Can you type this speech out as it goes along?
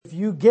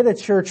you get a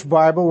church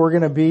Bible, we're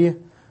going to be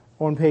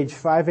on page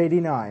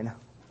 589.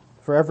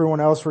 For everyone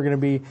else, we're going to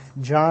be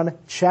John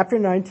chapter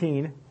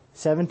 19,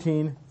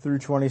 17 through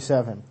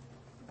 27.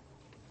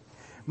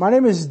 My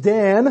name is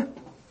Dan.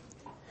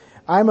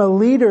 I'm a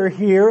leader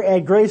here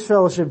at Grace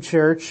Fellowship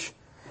Church,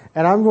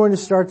 and I'm going to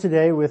start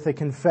today with a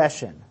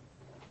confession.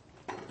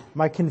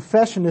 My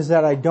confession is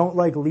that I don't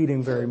like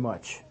leading very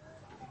much.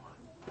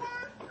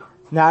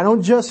 Now, I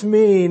don't just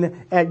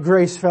mean at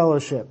Grace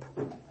Fellowship.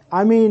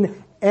 I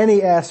mean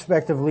any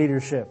aspect of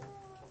leadership.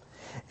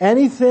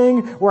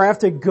 Anything where I have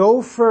to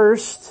go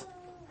first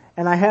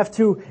and I have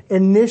to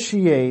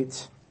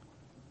initiate.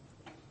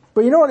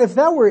 But you know what? If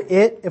that were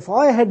it, if all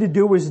I had to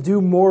do was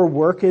do more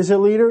work as a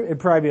leader, it'd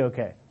probably be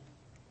okay.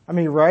 I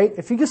mean, right?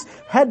 If you just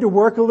had to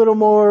work a little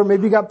more,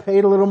 maybe got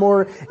paid a little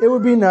more, it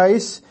would be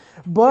nice.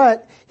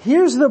 But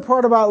here's the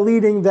part about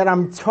leading that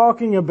I'm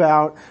talking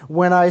about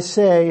when I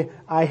say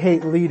I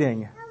hate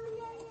leading.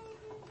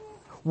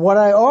 What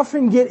I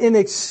often get in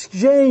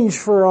exchange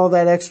for all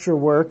that extra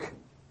work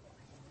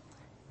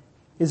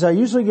is I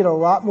usually get a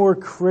lot more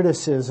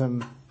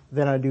criticism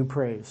than I do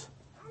praise.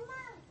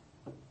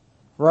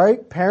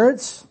 Right?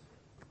 Parents,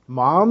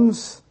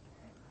 moms,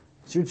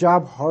 is your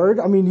job hard?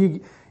 I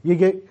mean, you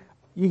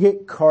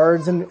get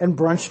cards and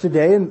brunch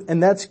today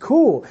and that's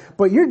cool.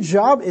 But your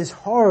job is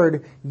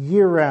hard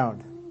year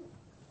round.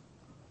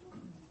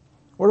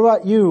 What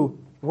about you,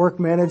 work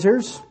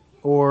managers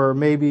or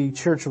maybe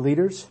church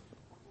leaders?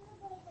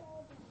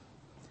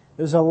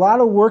 There's a lot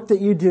of work that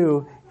you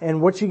do,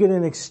 and what you get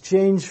in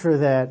exchange for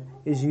that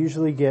is you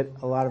usually get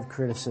a lot of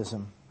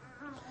criticism.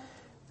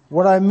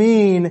 What I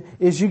mean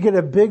is you get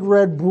a big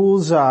red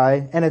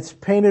bullseye, and it's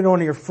painted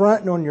on your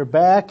front and on your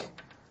back,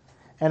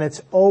 and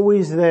it's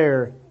always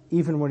there,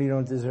 even when you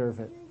don't deserve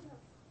it.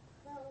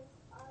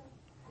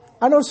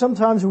 I know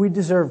sometimes we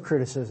deserve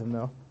criticism,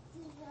 though.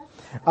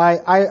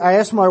 I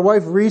asked my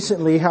wife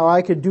recently how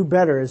I could do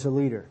better as a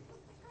leader.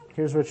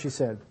 Here's what she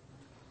said.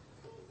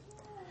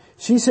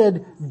 She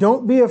said,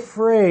 don't be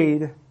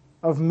afraid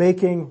of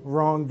making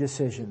wrong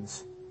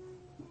decisions.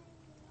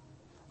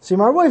 See,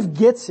 my wife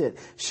gets it.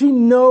 She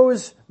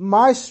knows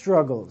my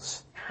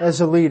struggles as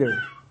a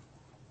leader.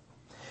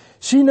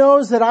 She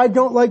knows that I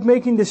don't like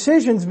making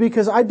decisions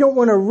because I don't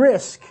want to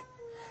risk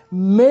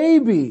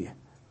maybe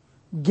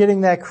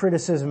getting that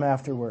criticism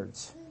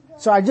afterwards.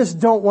 So I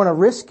just don't want to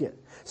risk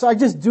it. So I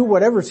just do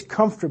whatever's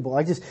comfortable.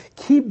 I just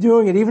keep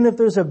doing it even if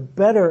there's a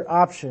better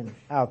option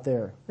out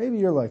there. Maybe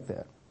you're like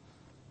that.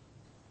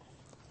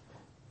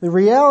 The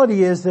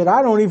reality is that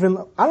I don't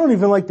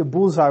even like the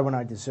bullseye when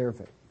I deserve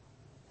it.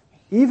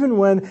 Even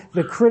when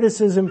the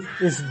criticism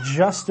is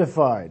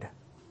justified,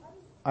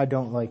 I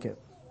don't like it.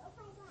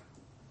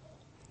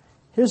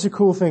 Here's the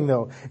cool thing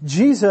though.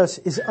 Jesus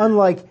is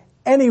unlike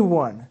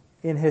anyone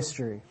in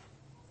history.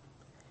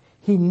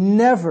 He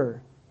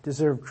never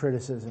deserved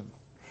criticism.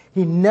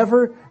 He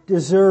never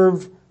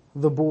deserved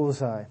the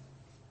bullseye.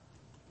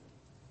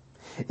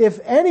 If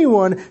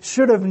anyone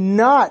should have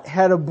not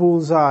had a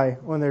bullseye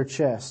on their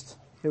chest,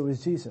 it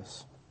was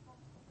Jesus.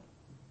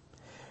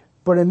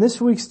 But in this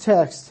week's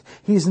text,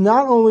 he's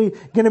not only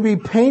going to be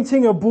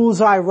painting a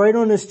bullseye right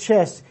on his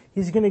chest,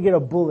 he's going to get a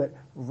bullet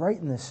right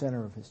in the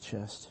center of his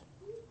chest.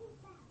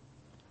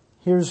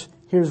 Here's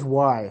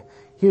why.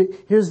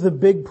 Here's the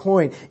big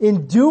point.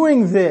 In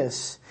doing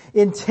this,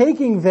 in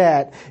taking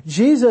that,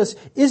 Jesus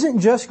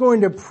isn't just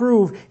going to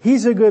prove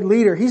he's a good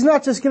leader. He's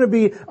not just going to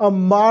be a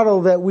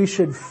model that we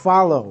should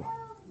follow.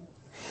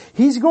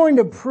 He's going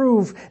to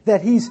prove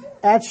that he's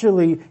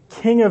actually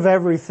king of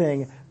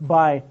everything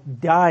by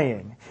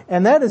dying.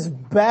 And that is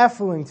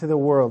baffling to the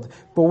world,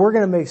 but we're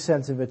going to make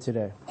sense of it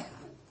today.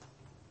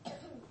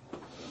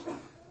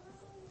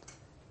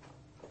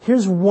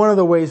 Here's one of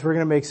the ways we're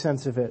going to make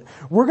sense of it.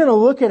 We're going to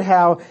look at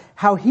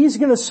how he's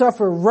going to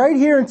suffer right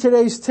here in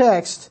today's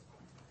text,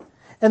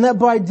 and that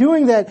by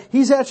doing that,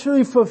 he's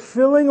actually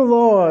fulfilling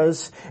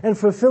laws and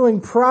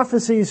fulfilling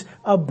prophecies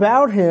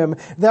about him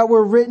that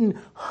were written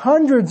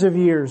hundreds of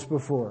years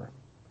before.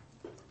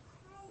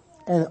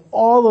 And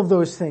all of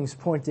those things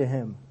point to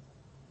him.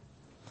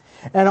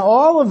 And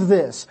all of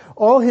this,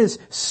 all his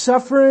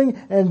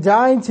suffering and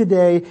dying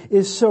today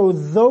is so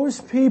those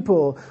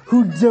people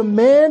who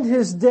demand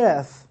his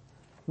death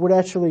would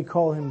actually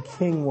call him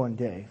king one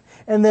day.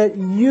 And that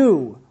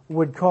you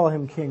would call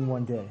him king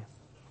one day.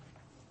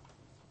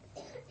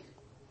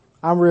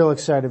 I'm real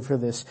excited for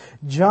this.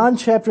 John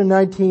chapter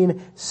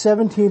 19,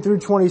 17 through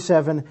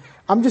 27.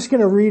 I'm just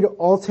going to read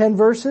all 10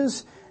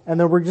 verses, and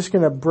then we're just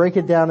going to break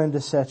it down into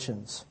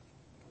sections.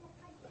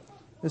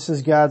 This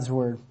is God's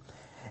word.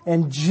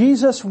 And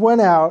Jesus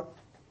went out,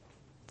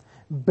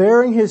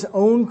 bearing his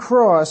own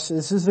cross,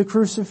 this is the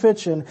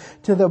crucifixion,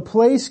 to the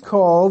place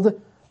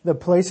called the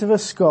place of a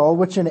skull,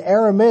 which in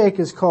Aramaic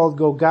is called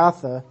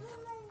Golgotha.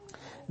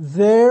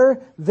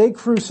 There they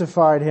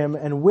crucified him,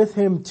 and with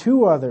him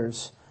 2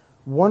 others,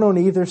 one on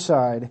either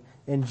side,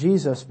 and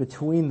Jesus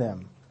between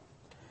them.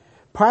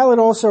 Pilate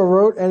also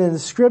wrote an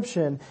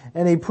inscription,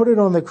 and he put it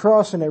on the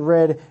cross, and it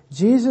read,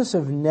 Jesus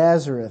of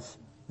Nazareth,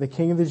 the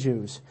King of the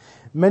Jews.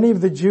 Many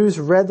of the Jews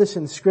read this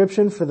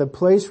inscription, for the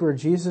place where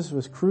Jesus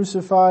was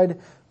crucified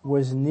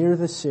was near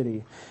the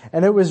city.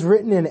 And it was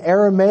written in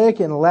Aramaic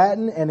and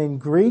Latin and in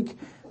Greek.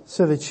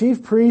 So the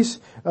chief priests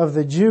of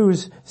the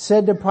Jews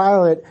said to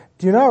Pilate,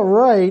 "Do not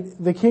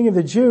write the King of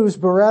the Jews,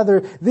 but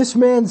rather, this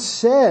man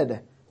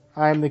said,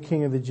 I am the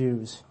King of the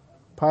Jews."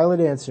 Pilate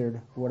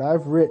answered, "What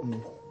I've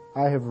written,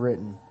 I have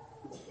written."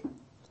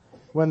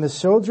 When the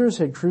soldiers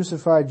had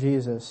crucified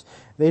Jesus,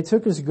 they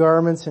took his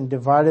garments and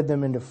divided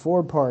them into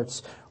 4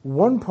 parts,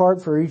 1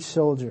 part for each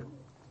soldier,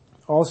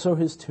 also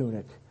his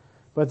tunic.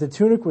 But the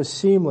tunic was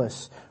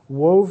seamless,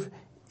 wove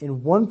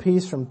in one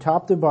piece from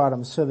top to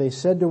bottom. So they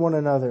said to one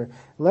another,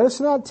 "Let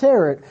us not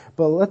tear it,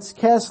 but let's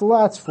cast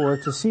lots for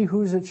it to see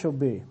whose it shall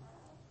be."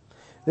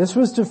 This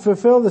was to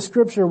fulfill the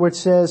scripture which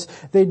says,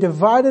 "They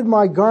divided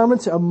my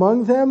garments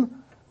among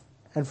them,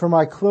 and for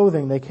my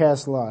clothing they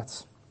cast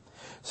lots."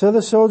 So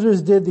the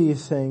soldiers did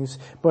these things,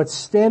 but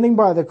standing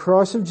by the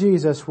cross of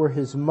Jesus were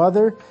his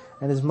mother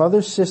and his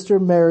mother's sister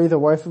Mary, the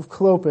wife of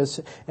Clopas,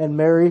 and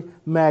Mary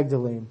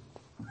Magdalene.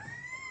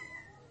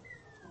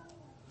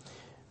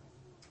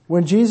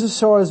 When Jesus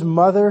saw his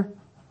mother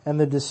and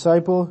the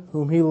disciple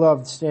whom he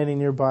loved standing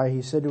nearby,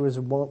 he said to his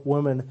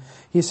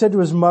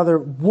mother,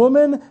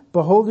 "Woman,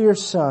 behold your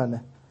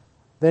son."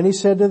 Then he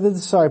said to the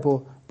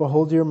disciple,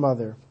 "Behold your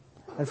mother."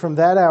 And from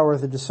that hour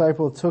the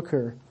disciple took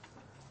her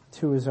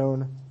to his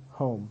own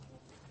home.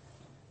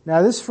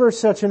 Now this first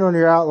section on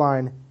your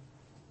outline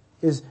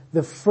is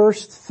the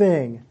first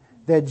thing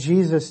that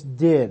Jesus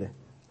did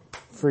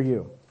for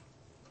you.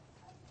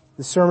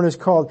 The sermon is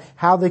called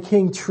How the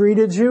King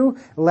Treated You.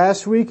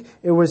 Last week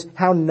it was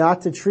how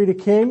not to treat a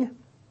king.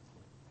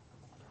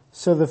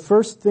 So the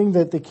first thing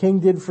that the king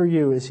did for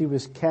you is he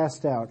was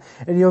cast out.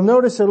 And you'll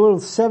notice a little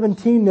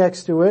 17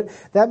 next to it.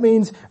 That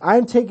means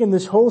I'm taking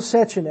this whole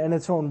section and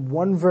it's on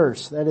one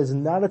verse. That is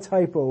not a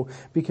typo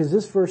because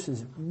this verse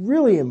is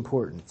really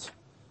important.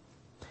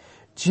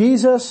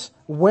 Jesus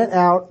went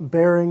out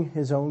bearing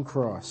his own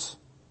cross.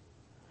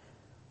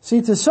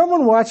 See, to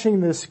someone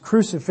watching this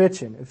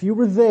crucifixion, if you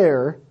were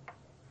there,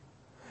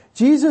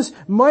 Jesus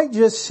might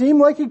just seem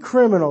like a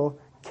criminal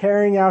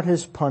carrying out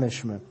his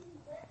punishment.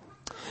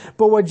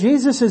 But what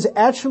Jesus is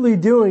actually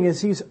doing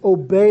is he's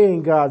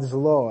obeying God's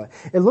law.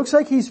 It looks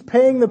like he's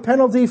paying the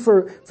penalty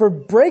for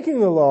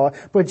breaking the law,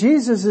 but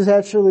Jesus is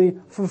actually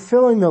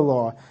fulfilling the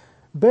law.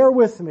 Bear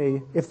with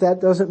me if that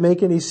doesn't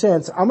make any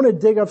sense. I'm going to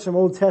dig up some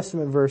Old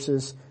Testament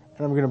verses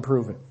and I'm going to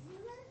prove it.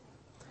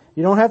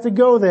 You don't have to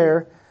go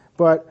there,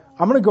 but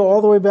I'm going to go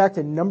all the way back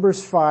to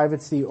Numbers 5.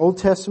 It's the Old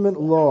Testament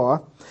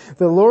law.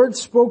 The Lord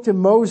spoke to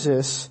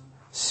Moses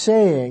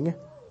saying,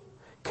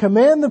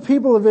 "Command the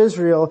people of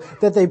Israel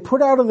that they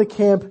put out of the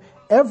camp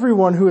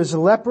everyone who is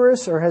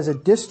leprous or has a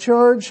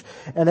discharge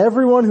and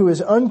everyone who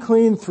is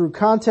unclean through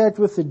contact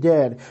with the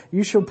dead.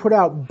 You shall put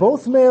out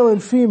both male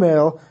and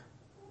female,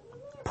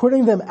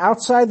 putting them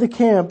outside the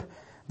camp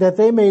that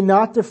they may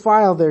not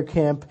defile their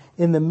camp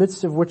in the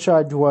midst of which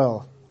I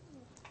dwell."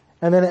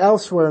 And then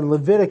elsewhere in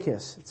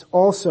Leviticus, it's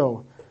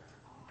also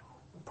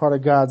part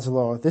of God's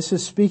law. This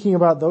is speaking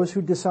about those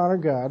who dishonor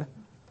God.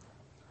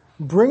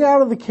 "Bring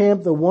out of the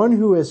camp the one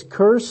who has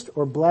cursed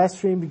or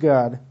blasphemed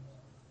God,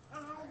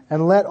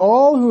 and let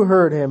all who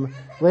heard him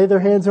lay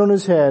their hands on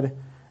his head,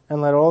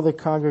 and let all the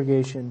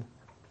congregation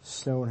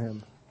stone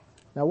him."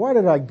 Now why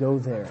did I go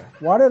there?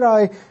 Why did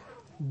I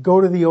go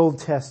to the Old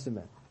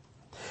Testament?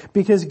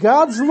 Because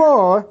God's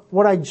law,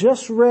 what I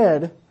just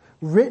read,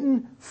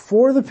 written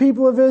for the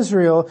people of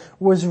Israel,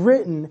 was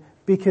written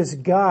because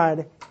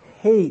God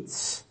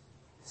hates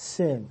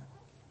sin.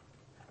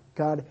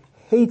 God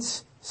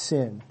hates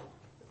sin.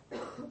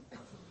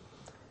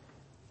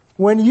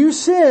 When you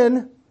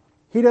sin,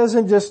 he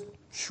doesn't just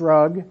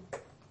shrug.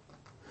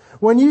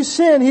 When you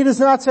sin, he does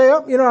not say,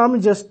 "Oh, I'm going to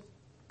just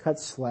cut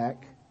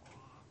slack."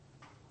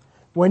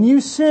 When you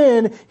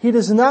sin, he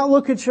does not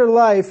look at your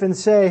life and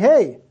say,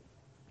 "Hey,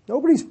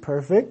 nobody's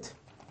perfect."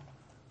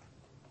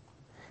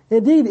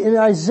 Indeed, in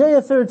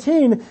Isaiah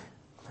 13,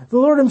 the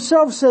Lord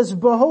himself says,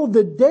 "Behold,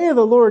 the day of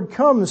the Lord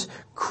comes,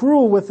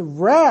 cruel with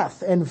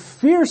wrath and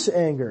fierce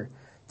anger,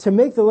 to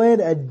make the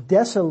land a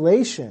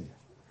desolation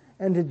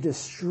and to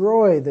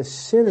destroy the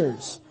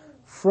sinners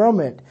from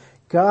it."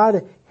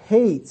 God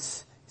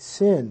hates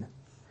sin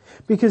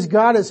because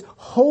God is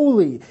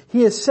holy.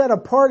 He is set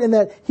apart in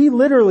that he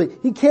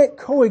can't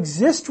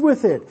coexist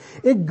with it.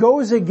 It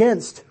goes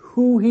against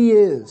who he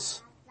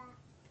is.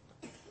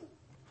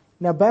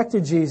 Now back to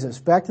Jesus,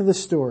 back to the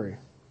story.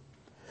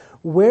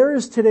 Where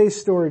is today's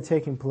story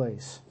taking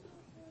place?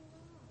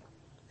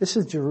 This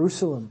is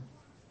Jerusalem.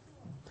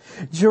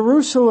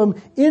 Jerusalem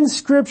in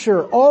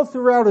Scripture all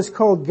throughout is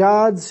called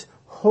God's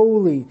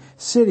holy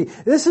city.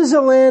 This is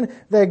a land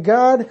that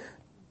God,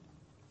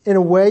 in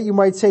a way you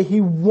might say, he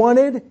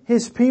wanted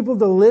his people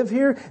to live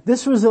here.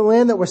 This was the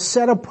land that was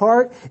set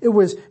apart. It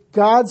was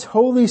God's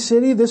holy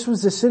city. This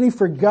was the city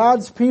for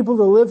God's people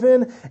to live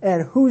in.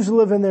 And who's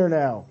living there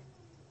now?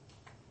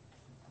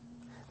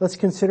 Let's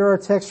consider our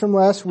text from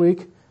last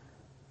week.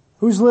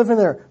 Who's living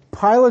there?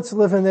 Pilate's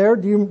living there.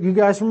 Do you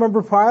guys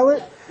remember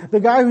Pilate? The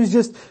guy who's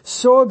just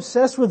so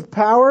obsessed with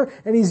power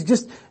and he's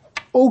just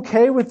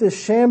okay with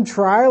this sham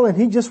trial and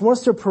he just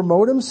wants to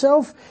promote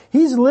himself.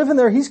 He's living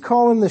there. He's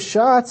calling the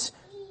shots.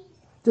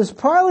 Does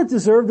Pilate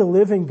deserve to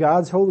live in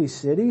God's holy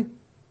city?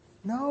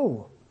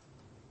 No.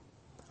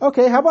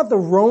 Okay, how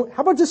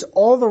about just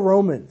all the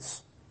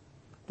Romans?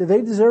 Do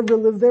they deserve to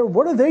live there?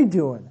 What are they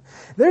doing?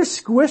 They're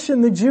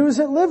squishing the Jews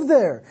that live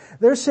there.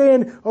 They're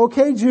saying,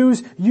 okay,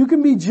 Jews, you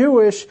can be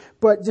Jewish,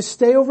 but just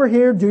stay over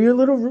here, do your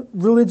little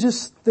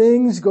religious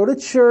things, go to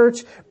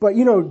church, but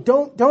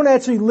don't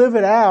actually live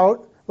it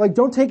out. Like,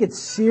 don't take it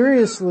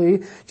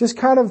seriously. Just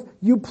kind of,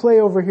 you play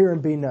over here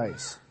and be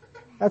nice.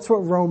 That's what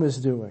Rome is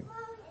doing.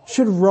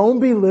 Should Rome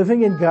be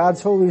living in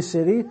God's holy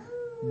city?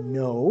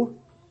 No.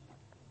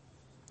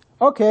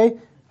 Okay,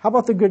 how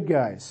about the good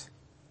guys?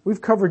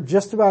 We've covered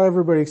just about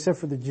everybody except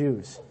for the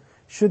Jews.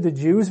 Should the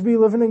Jews be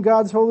living in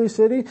God's holy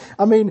city?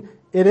 I mean,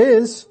 it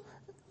is.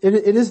 It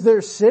is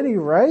their city,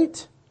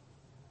 right?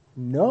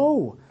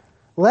 No.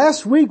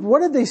 Last week,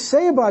 what did they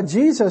say about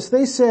Jesus?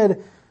 They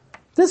said,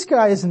 this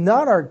guy is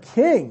not our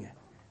king.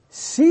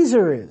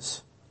 Caesar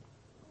is.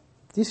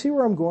 Do you see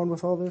where I'm going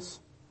with all this?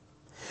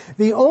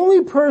 The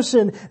only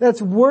person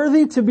that's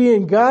worthy to be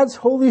in God's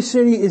holy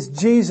city is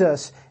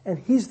Jesus, and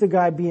he's the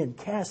guy being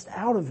cast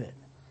out of it.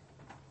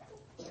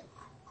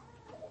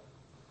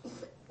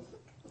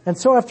 And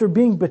so after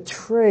being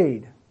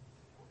betrayed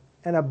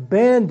and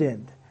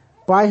abandoned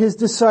by his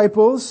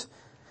disciples,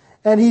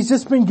 and he's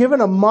just been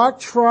given a mock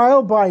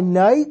trial by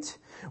night,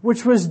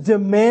 which was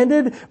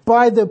demanded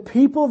by the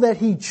people that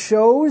he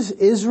chose,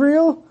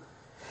 Israel,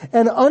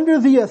 and under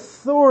the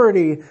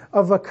authority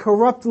of a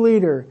corrupt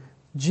leader,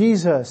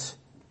 Jesus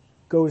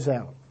goes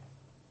out.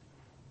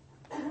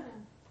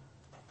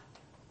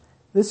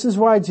 This is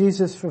why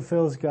Jesus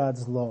fulfills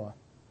God's law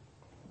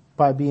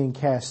by being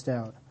cast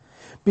out.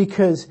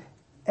 Because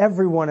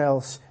everyone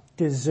else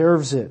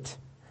deserves it.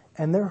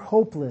 And they're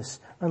hopeless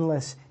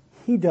unless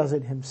he does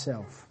it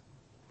himself.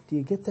 Do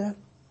you get that?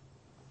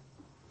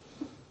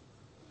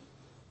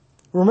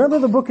 Remember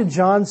the book of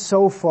John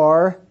so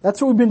far?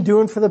 That's what we've been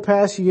doing for the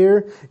past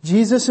year.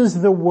 Jesus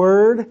is the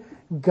Word,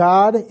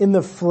 God in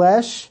the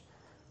flesh.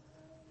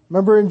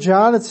 Remember in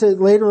John it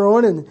said later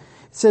on, and it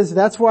says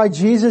that's why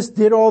Jesus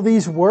did all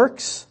these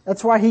works.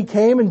 That's why he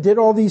came and did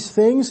all these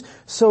things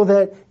so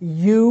that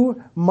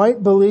you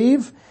might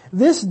believe.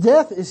 This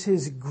death is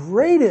his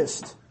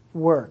greatest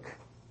work.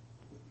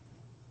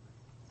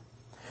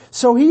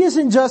 So he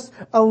isn't just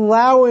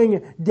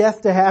allowing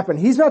death to happen.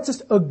 He's not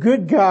just a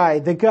good guy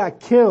that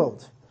got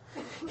killed.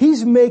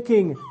 He's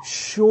making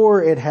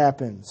sure it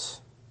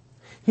happens.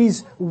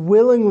 He's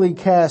willingly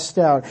cast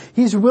out.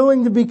 He's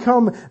willing to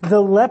become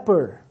the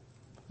leper,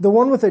 the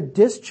one with a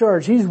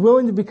discharge. He's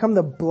willing to become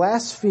the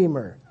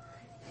blasphemer.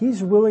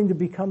 He's willing to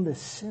become the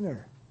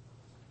sinner.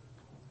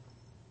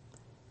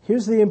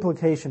 Here's the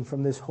implication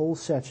from this whole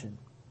section.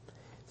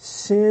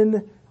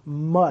 Sin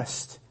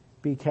must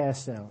be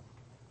cast out.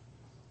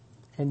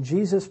 And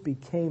Jesus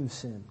became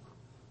sin.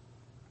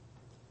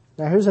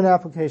 Now here's an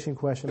application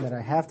question that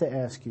I have to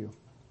ask you.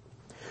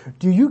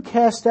 Do you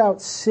cast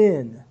out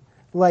sin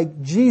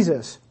like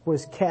Jesus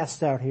was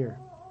cast out here?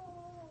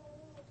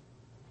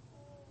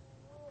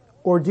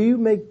 Or do you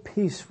make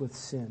peace with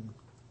sin?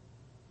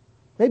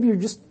 Maybe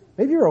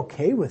you're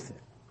okay with it.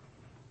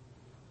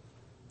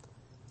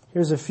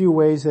 Here's a few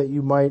ways that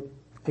you might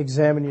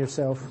examine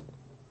yourself.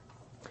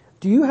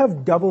 Do you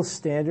have double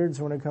standards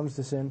when it comes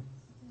to sin?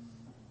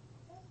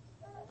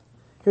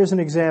 Here's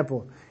an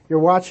example. You're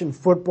watching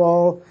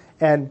football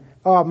and,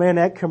 oh man,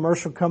 that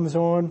commercial comes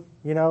on.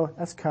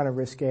 That's kind of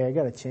risque. I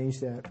gotta change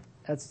that.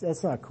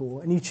 That's not cool.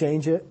 And you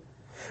change it.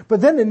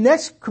 But then the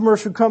next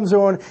commercial comes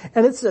on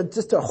and it's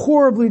just a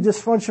horribly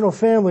dysfunctional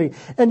family.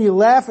 And you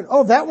laugh and,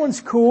 oh, that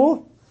one's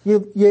cool.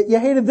 You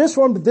hated this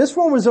one, but this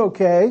one was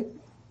okay.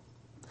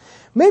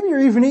 Maybe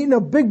you're even eating a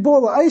big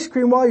bowl of ice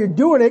cream while you're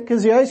doing it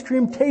because the ice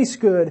cream tastes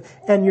good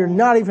and you're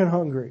not even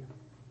hungry.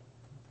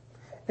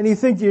 And you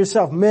think to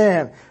yourself,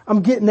 man,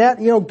 I'm getting that,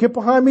 get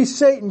behind me,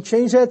 Satan,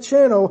 change that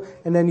channel,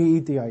 and then you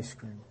eat the ice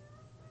cream.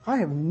 I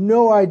have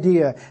no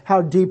idea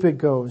how deep it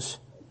goes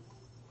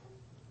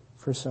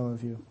for some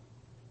of you.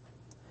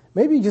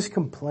 Maybe you just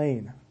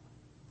complain.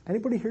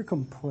 Anybody here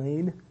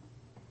complain?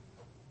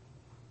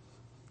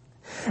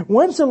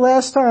 When's the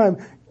last time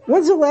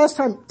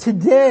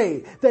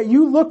today that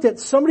you looked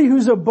at somebody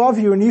who's above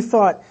you and you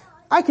thought,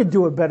 I could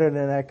do it better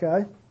than that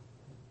guy?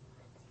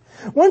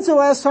 When's the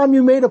last time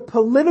you made a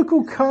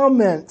political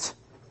comment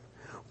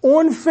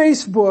on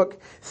Facebook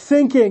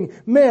thinking,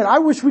 man, I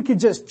wish we could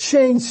just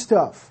change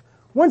stuff?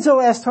 When's the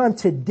last time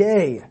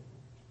today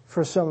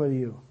for some of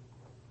you?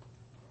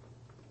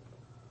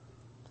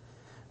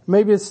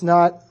 Maybe it's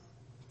not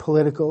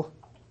political.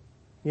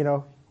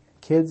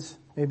 Kids,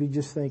 maybe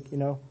just think,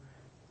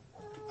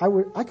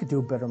 I could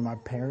do better than my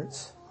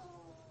parents.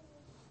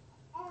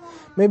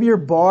 Maybe your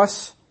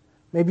boss,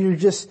 maybe you're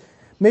just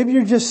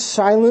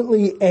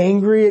silently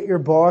angry at your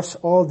boss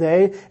all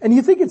day, and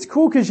you think it's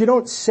cool because you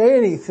don't say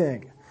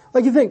anything.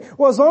 Like you think,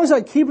 well, as long as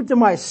I keep it to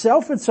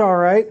myself, it's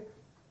alright.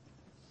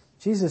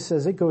 Jesus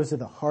says it goes to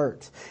the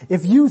heart.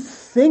 If you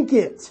think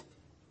it,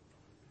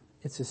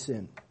 it's a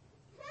sin.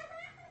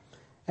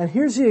 And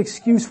here's the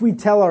excuse we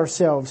tell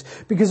ourselves,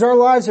 because our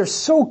lives are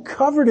so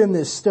covered in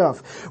this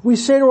stuff. We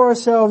say to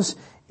ourselves,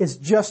 it's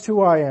just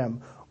who I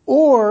am.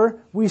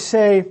 Or we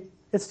say,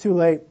 it's too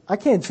late. I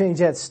can't change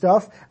that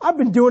stuff. I've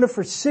been doing it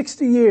for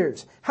 60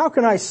 years. How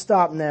can I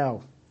stop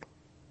now?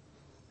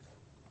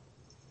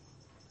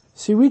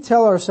 See, we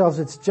tell ourselves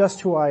it's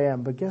just who I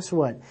am, but guess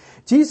what?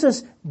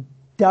 Jesus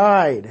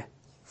died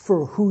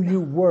for who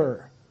you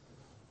were,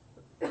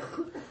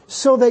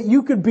 so that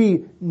you could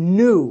be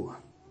new.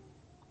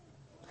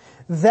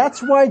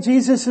 That's why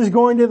Jesus is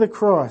going to the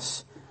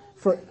cross,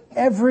 for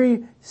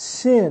every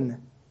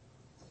sin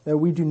that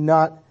we do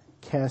not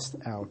cast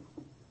out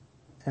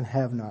and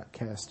have not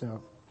cast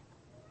out.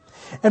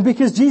 And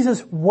because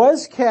Jesus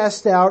was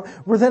cast out,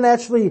 we're then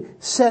actually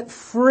set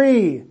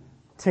free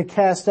to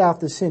cast out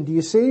the sin. Do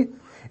you see?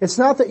 It's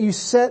not that you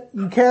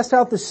cast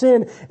out the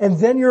sin and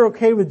then you're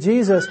okay with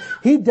Jesus.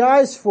 He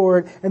dies for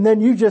it and then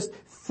you just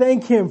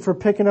thank Him for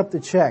picking up the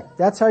check.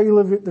 That's how you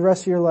live the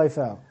rest of your life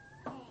out.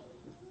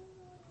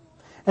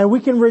 And we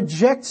can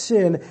reject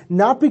sin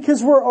not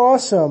because we're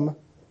awesome,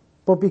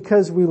 but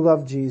because we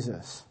love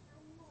Jesus.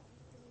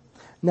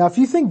 Now, if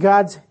you think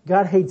God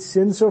hates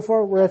sin so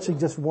far, we're actually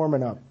just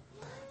warming up.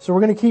 So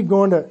we're going to keep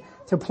going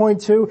to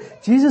point 2.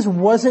 Jesus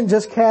wasn't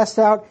just cast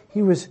out,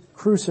 He was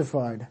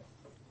crucified.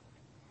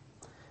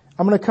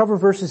 I'm going to cover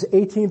verses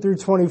 18 through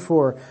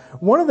 24.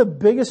 One of the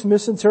biggest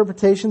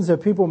misinterpretations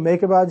that people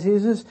make about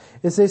Jesus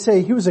is they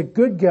say He was a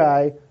good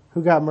guy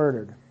who got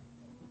murdered.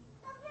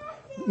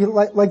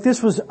 Like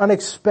this was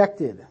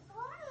unexpected.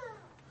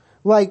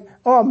 Like,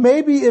 oh,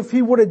 maybe if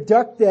He would have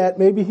ducked that,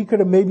 maybe He could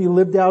have maybe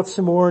lived out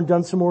some more and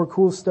done some more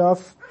cool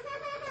stuff.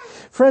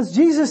 Friends,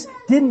 Jesus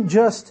didn't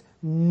just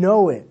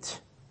know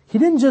it. He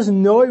didn't just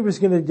know He was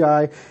going to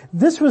die.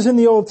 This was in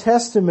the Old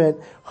Testament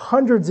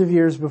hundreds of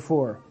years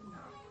before.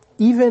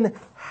 Even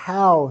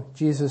how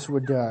Jesus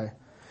would die.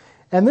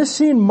 And this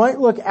scene might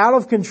look out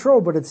of control,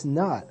 but it's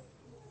not.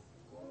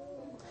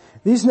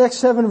 These next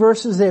 7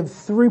 verses, they have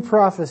 3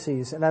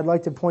 prophecies, and I'd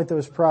like to point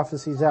those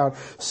prophecies out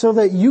so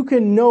that you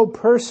can know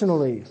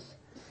personally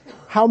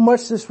how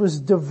much this was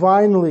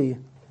divinely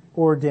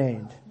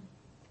ordained.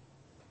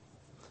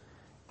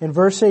 In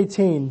verse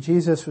 18,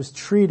 Jesus was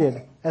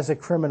treated as a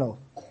criminal.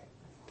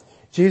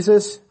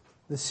 Jesus,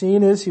 the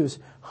scene is, He was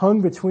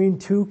hung between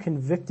 2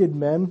 convicted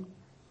men,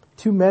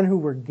 2 men who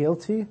were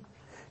guilty,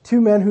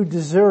 2 men who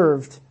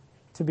deserved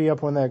to be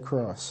up on that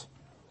cross,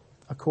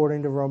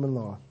 according to Roman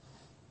law.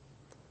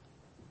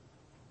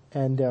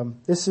 And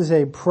this is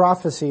a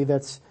prophecy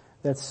that's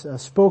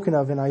spoken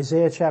of in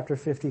Isaiah chapter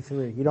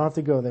 53. You don't have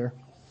to go there.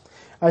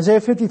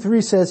 Isaiah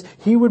 53 says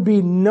He would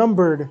be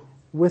numbered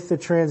with the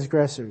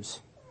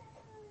transgressors.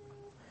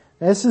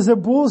 Now, this is a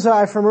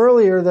bullseye from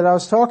earlier that I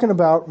was talking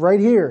about right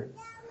here.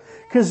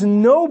 Because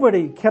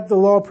nobody kept the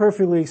law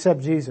perfectly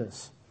except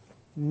Jesus.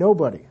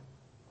 Nobody.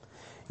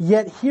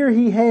 Yet here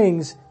He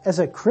hangs as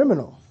a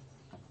criminal.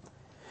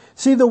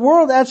 See, the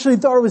world actually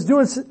thought it was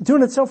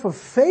doing itself a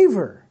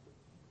favor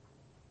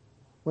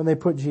when they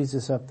put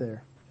Jesus up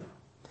there.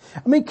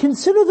 I mean,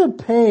 consider the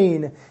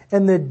pain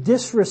and the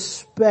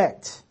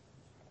disrespect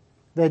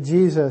that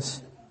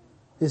Jesus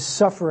is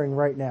suffering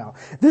right now.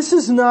 This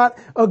is not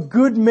a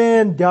good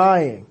man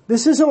dying.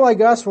 This isn't like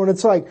us when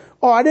it's like,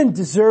 oh, I didn't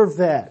deserve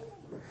that.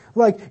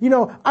 Like,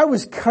 I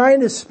was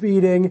kind of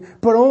speeding,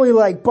 but only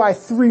like by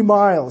 3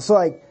 miles.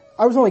 Like,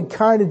 I was only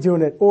kind of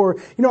doing it.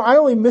 Or, I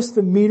only missed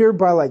the meter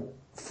by like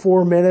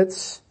 4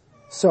 minutes,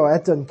 so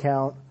that doesn't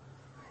count.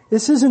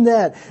 This isn't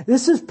that.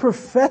 This is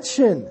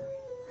perfection.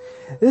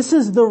 This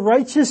is the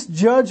righteous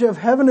judge of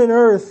heaven and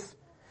earth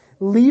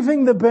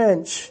leaving the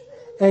bench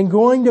and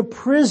going to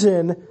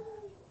prison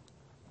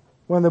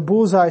when the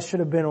bullseye should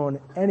have been on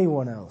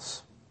anyone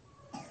else.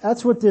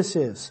 That's what this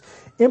is.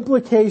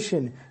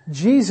 Implication,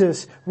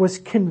 Jesus was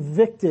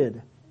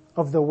convicted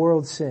of the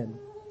world's sin.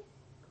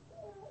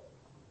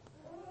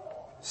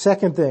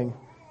 Second thing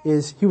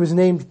is He was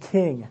named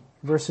king,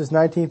 verses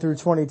 19 through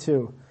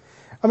 22.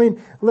 I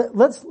mean,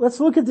 let's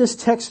look at this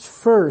text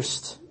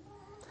first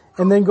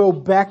and then go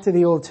back to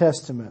the Old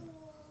Testament.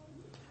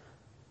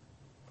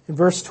 In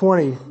verse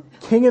 20,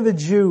 King of the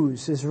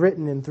Jews is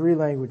written in 3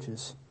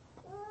 languages.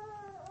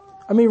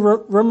 I mean,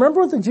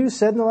 remember what the Jews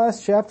said in the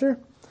last chapter?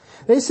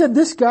 They said,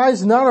 this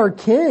guy's not our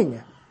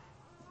king.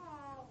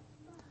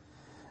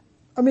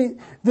 I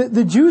mean,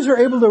 the Jews are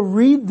able to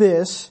read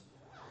this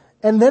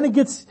and then it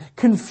gets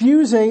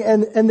confusing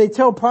and they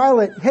tell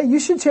Pilate, hey,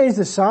 you should change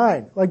the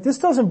sign. Like, this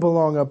doesn't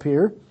belong up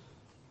here.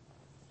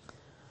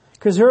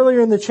 Because earlier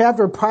in the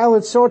chapter,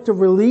 Pilate sought to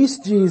release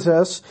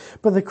Jesus,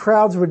 but the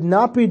crowds would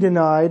not be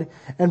denied,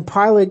 and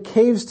Pilate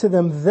caves to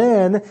them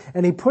then,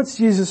 and he puts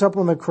Jesus up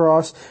on the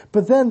cross.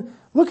 But then,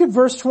 look at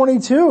verse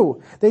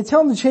 22. They tell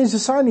him to change the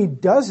sign, he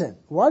doesn't.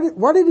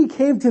 Why did he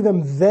cave to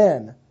them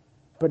then,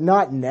 but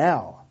not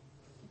now?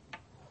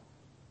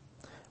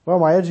 Well,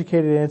 my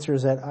educated answer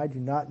is that I do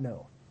not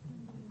know.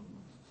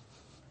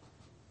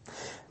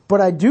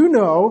 But I do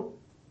know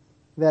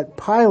that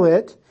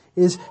Pilate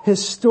is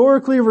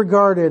historically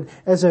regarded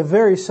as a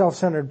very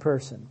self-centered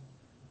person.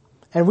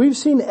 And we've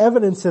seen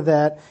evidence of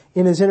that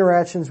in his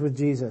interactions with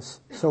Jesus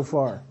so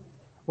far.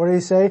 What did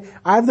he say?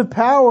 I have the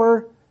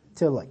power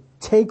to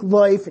take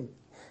life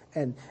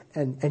and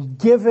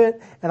give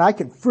it, and I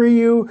can free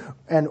you,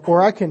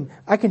 or I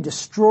can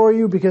destroy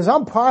you because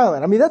I'm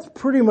Pilate. I mean, that's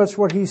pretty much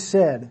what he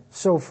said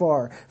so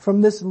far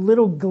from this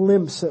little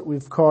glimpse that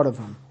we've caught of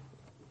him.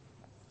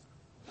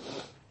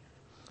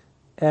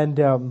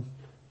 And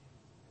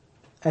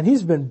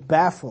he's been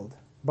baffled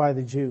by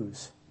the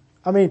Jews.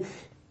 I mean,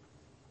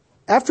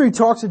 after he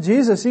talks to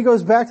Jesus, he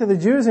goes back to the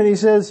Jews and he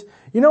says,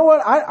 you know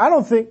what, I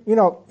don't think,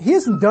 he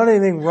hasn't done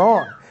anything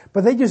wrong.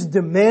 But they just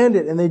demand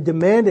it and they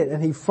demand it,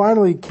 and he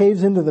finally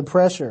caves into the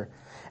pressure.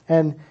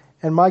 And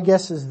my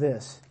guess is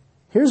this.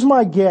 Here's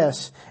my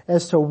guess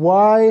as to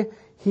why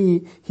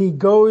he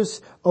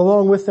goes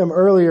along with them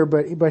earlier,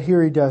 but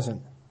here he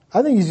doesn't.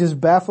 I think he's just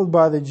baffled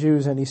by the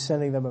Jews and he's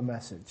sending them a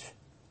message.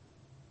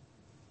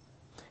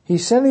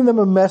 He's sending them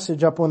a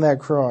message up on that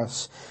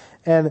cross.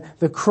 And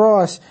the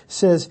cross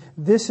says,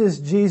 this is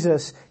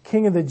Jesus,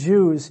 King of the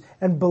Jews,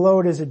 and below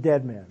it is a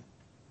dead man.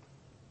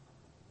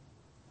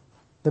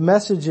 The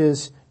message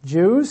is,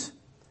 Jews,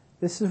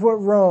 this is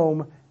what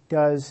Rome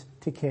does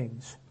to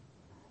kings.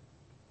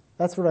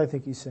 That's what I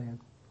think he's saying.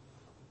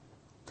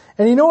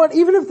 And you know what?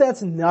 Even if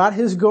that's not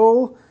his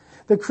goal,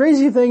 the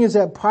crazy thing is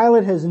that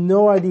Pilate has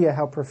no idea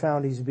how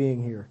profound he's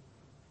being here.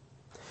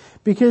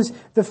 Because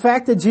the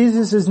fact that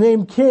Jesus is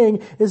named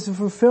king is the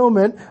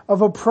fulfillment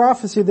of a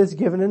prophecy that's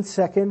given in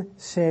 2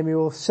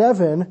 Samuel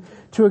 7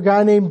 to a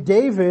guy named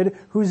David,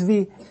 who's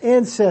the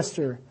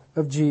ancestor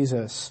of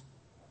Jesus.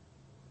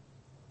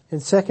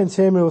 In 2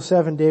 Samuel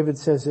 7, David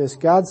says this,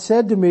 God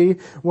said to me,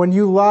 when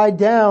you lie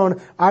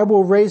down, I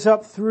will raise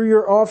up through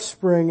your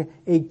offspring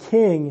a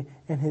king,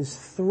 and his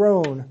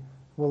throne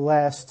will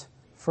last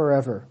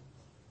forever.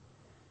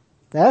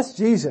 That's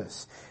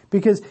Jesus,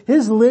 because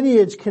his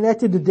lineage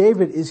connected to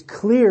David is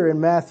clear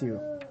in Matthew.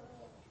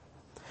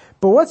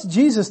 But what's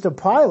Jesus to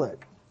Pilate?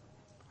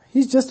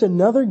 He's just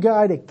another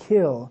guy to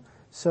kill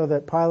so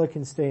that Pilate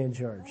can stay in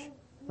charge,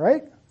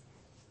 right?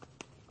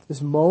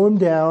 Just mow him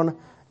down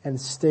and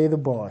stay the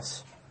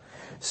boss.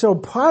 So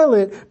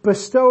Pilate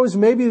bestows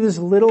maybe this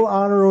little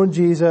honor on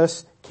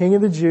Jesus, King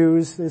of the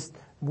Jews, this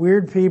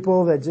weird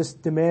people that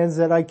just demands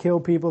that I kill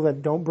people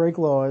that don't break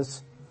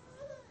laws.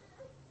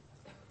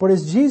 But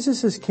is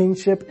Jesus'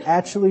 kingship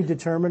actually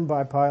determined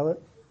by Pilate?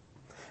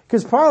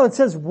 Because Pilate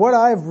says, what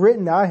I have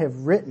written, I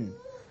have written.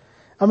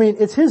 I mean,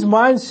 it's his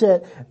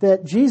mindset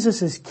that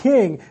Jesus is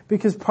king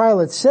because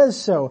Pilate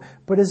says so.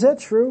 But is that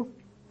true?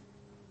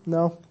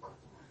 No.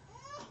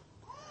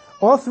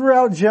 All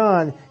throughout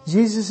John,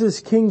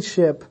 Jesus'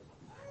 kingship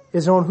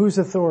is on whose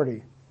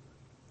authority?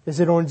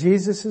 Is it on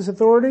Jesus'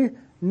 authority?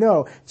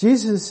 No.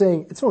 Jesus is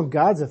saying it's on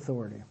God's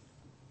authority.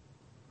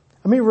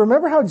 I mean,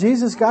 remember how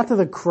Jesus got to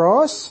the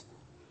cross?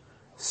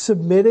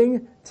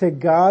 Submitting to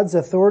God's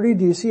authority.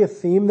 Do you see a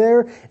theme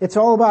there? It's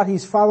all about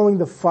he's following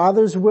the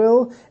Father's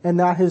will and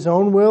not his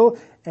own will,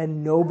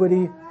 and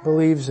nobody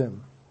believes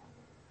him.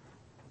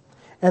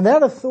 And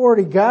that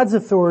authority, God's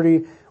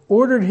authority,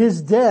 ordered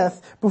his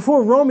death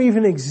before Rome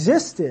even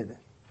existed.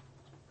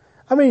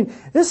 I mean,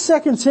 this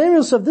 2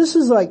 Samuel stuff, this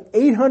is like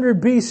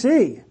 800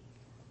 BC.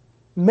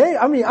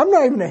 I'm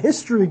not even a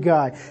history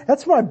guy.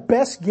 That's my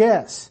best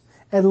guess.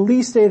 At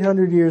least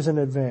 800 years in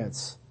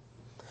advance.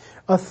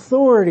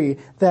 Authority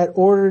that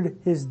ordered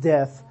his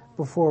death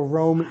before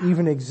Rome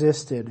even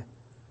existed.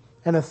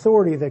 An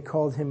authority that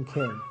called him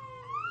king.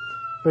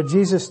 But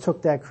Jesus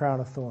took that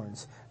crown of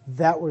thorns.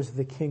 That was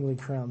the kingly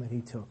crown that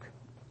he took.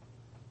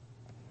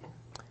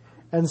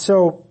 And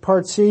so,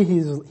 part C,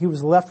 he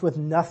was left with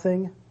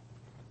nothing.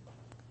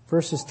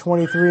 Verses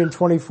 23 and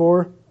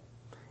 24.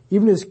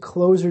 Even his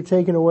clothes are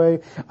taken away.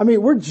 I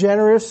mean, we're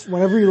generous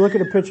whenever you look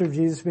at a picture of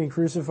Jesus being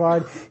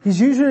crucified. He's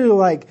usually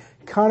like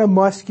kind of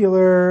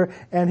muscular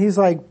and he's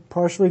like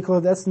partially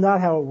clothed. That's not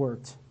how it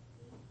worked.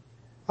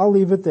 I'll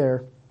leave it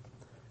there.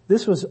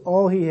 This was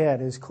all he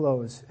had, his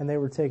clothes, and they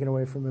were taken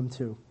away from him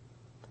too.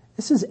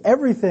 This is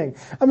everything.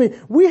 I mean,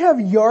 we have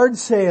yard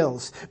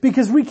sales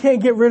because we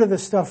can't get rid of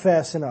this stuff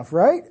fast enough,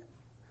 right?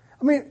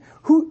 I mean,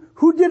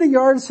 who did a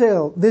yard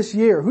sale this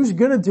year? Who's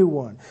gonna do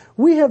one?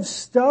 We have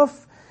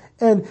stuff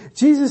and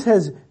Jesus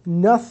has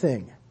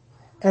nothing.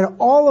 And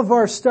all of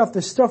our stuff,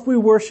 the stuff we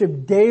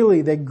worship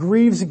daily that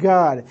grieves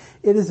God,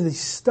 it is the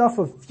stuff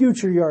of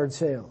future yard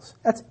sales.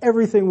 That's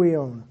everything we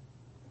own.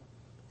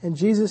 And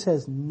Jesus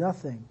has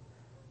nothing.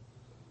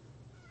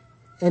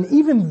 And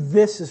even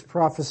this is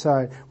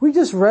prophesied. We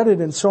just read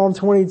it in Psalm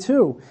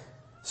 22.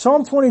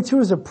 Psalm 22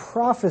 is a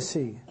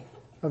prophecy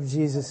of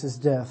Jesus'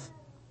 death.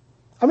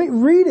 I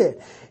mean, read it.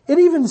 It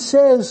even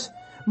says,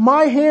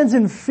 my hands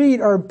and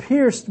feet are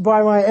pierced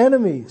by my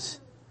enemies.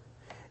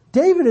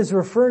 David is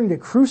referring to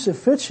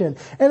crucifixion.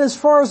 And as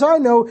far as I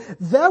know,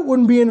 that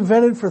wouldn't be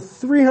invented for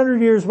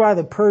 300 years by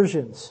the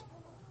Persians.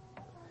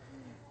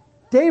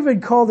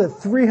 David called it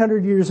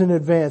 300 years in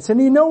advance.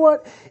 And you know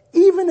what?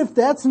 Even if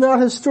that's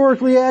not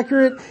historically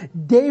accurate,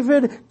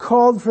 David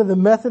called for the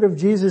method of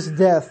Jesus'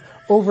 death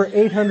over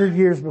 800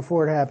 years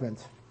before it happened.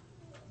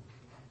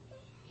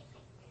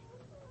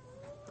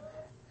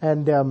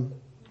 And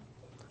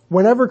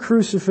whenever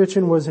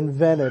crucifixion was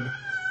invented,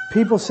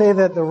 people say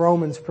that the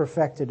Romans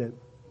perfected it.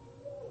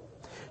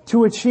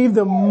 To achieve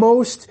the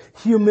most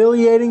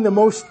humiliating, the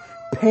most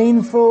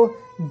painful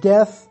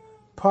death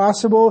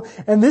possible.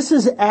 And this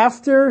is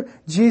after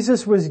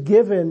Jesus was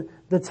given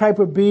the type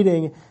of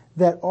beating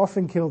that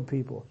often killed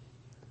people.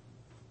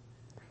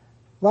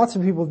 Lots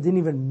of people didn't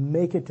even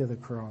make it to the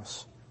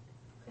cross.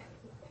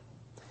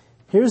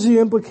 Here's the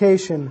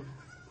implication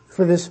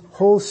for this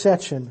whole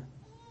section.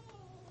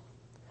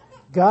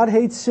 God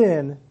hates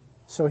sin,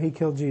 so he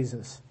killed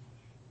Jesus.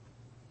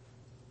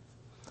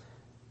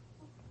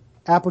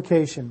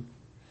 Application.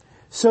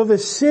 So the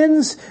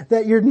sins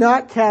that you're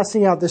not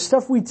casting out, the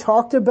stuff we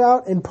talked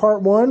about in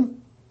part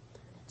 1,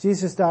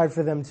 Jesus died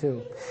for them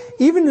too.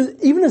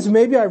 Even as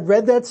maybe I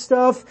read that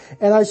stuff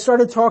and I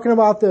started talking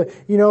about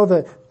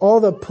all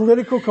the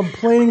political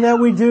complaining that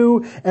we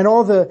do and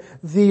all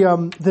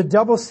the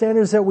double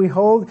standards that we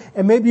hold,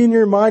 and maybe in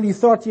your mind you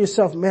thought to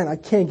yourself, man, I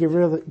can't get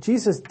rid of it.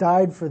 Jesus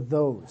died for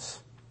those.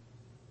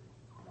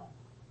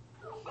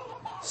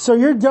 So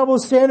your double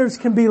standards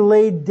can be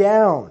laid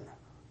down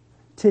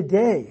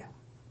today.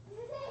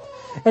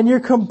 And your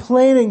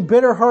complaining,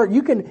 bitter heart,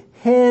 you can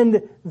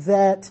hand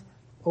that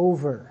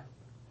over.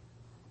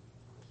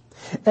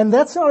 And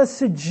that's not a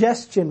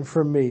suggestion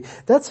from me.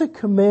 That's a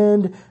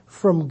command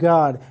from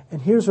God. And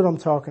here's what I'm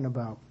talking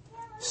about.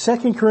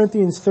 2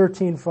 Corinthians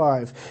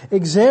 13:5.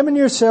 Examine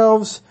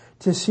yourselves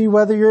to see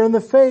whether you're in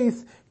the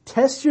faith.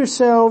 Test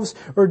yourselves,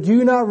 or do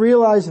you not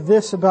realize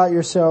this about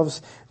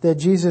yourselves, that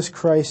Jesus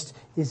Christ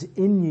is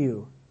in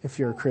you, if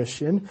you're a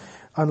Christian,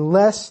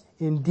 unless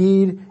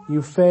indeed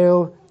you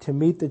fail to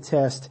meet the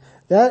test.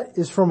 That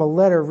is from a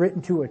letter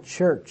written to a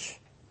church.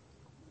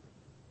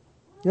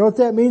 You know what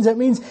that means? That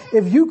means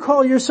if you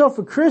call yourself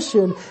a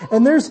Christian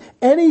and there's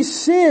any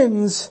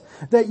sins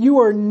that you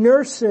are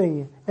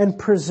nursing and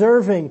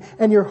preserving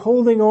and you're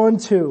holding on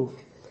to,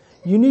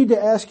 you need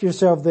to ask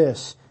yourself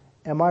this: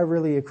 am I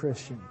really a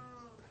Christian?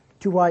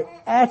 Do I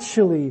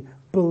actually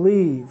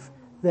believe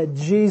that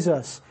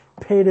Jesus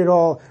paid it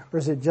all, or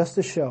is it just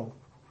a show?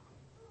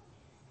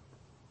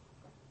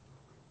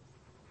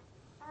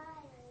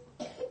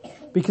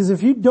 Because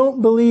if you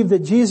don't believe that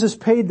Jesus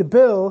paid the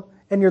bill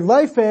and your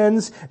life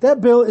ends,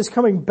 that bill is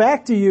coming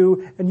back to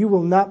you and you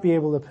will not be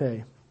able to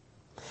pay.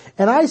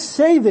 And I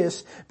say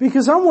this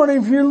because I'm one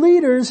of your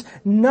leaders,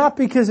 not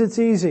because it's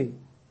easy.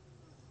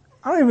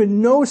 I don't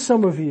even know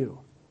some of you.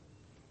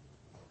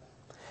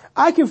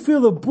 I can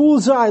feel the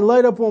bullseye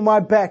light up on my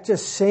back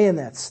just saying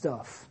that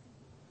stuff.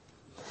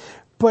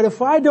 But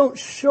if I don't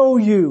show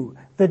you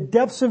the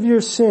depths of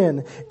your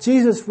sin,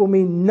 Jesus will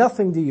mean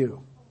nothing to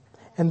you.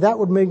 And that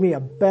would make me a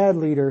bad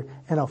leader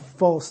and a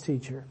false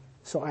teacher.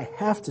 So I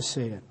have to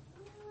say it.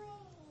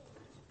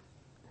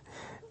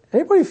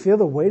 Anybody feel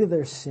the weight of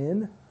their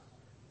sin?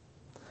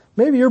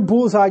 Maybe your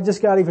bullseye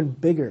just got even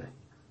bigger.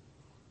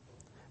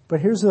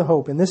 But here's the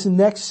hope. In this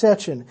next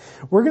section,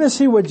 we're going to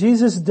see what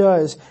Jesus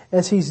does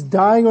as he's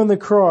dying on the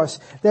cross.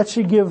 That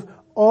should give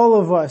all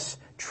of us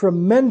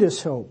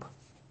tremendous hope.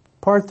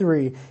 Part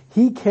 3,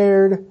 he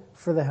cared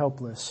for the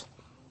helpless.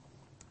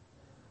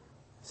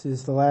 This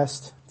is the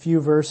last few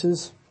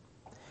verses.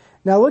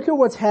 Now look at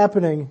what's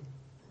happening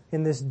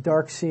in this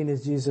dark scene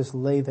as Jesus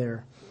lay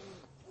there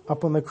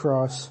up on the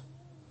cross.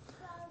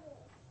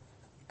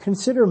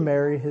 Consider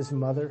Mary, his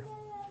mother.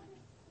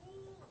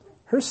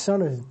 Her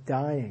son is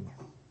dying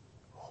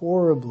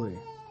horribly.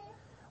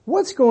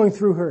 What's going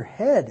through her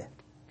head?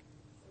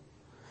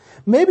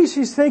 Maybe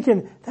she's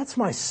thinking, that's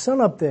my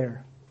son up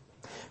there.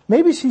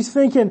 Maybe she's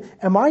thinking,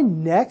 am I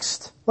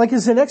next? Like,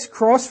 is the next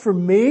cross for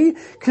me?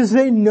 Because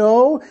they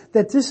know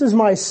that this is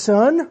my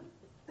son?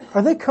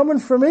 Are they coming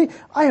for me?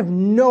 I have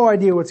no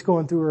idea what's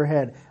going through her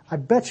head. I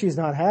bet she's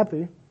not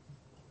happy.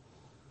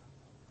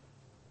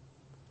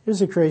 Here's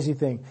the crazy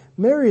thing.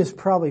 Mary is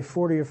probably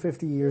 40 or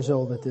 50 years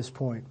old at this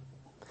point.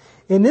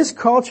 In this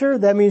culture,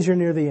 that means you're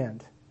near the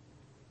end.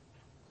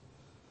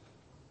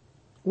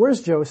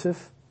 Where's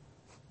Joseph?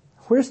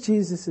 Where's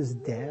Jesus'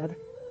 dad?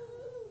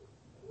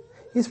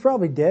 He's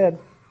probably dead.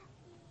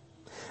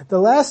 The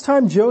last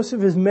time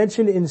Joseph is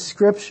mentioned in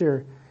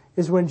Scripture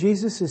is when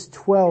Jesus is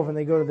 12 and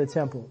they go to the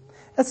temple.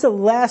 That's the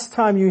last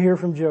time you hear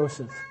from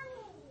Joseph.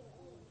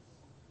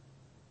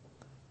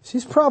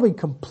 She's probably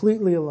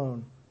completely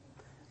alone.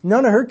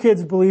 None of her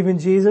kids believe in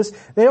Jesus.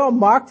 They all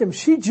mocked him.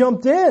 She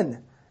jumped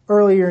in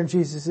earlier in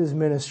Jesus'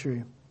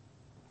 ministry.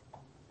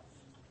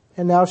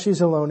 And now she's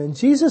alone. And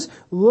Jesus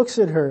looks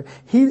at her.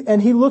 He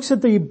looks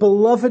at the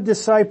beloved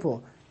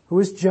disciple, who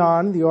is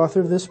John, the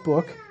author of this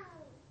book.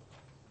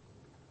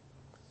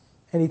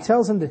 And he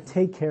tells him to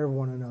take care of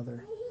one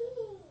another.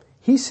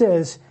 He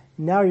says,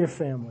 now you're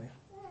family.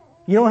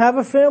 You don't have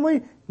a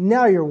family?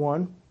 Now you're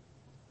one.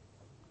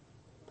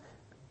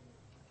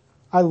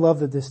 I love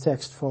that this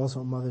text falls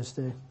on Mother's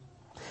Day.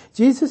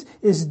 Jesus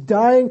is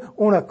dying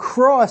on a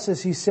cross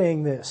as he's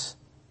saying this.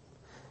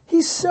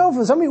 He's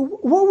selfless. I mean,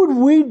 what would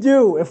we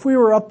do if we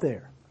were up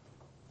there?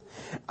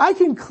 I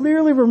can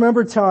clearly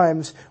remember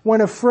times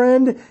when a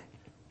friend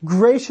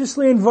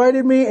graciously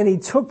invited me and he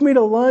took me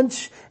to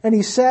lunch and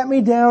he sat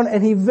me down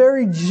and he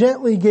very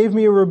gently gave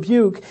me a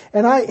rebuke,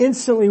 and I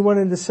instantly went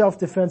into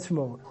self-defense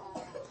mode.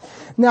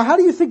 Now, how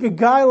do you think a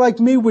guy like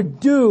me would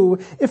do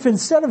if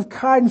instead of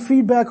kind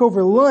feedback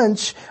over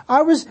lunch,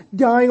 I was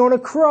dying on a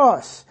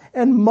cross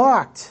and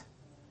mocked?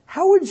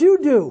 How would you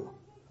do?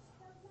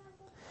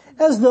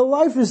 As the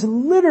life is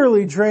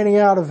literally draining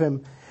out of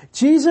him,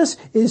 Jesus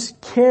is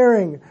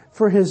caring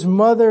for his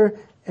mother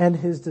and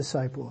his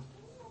disciple.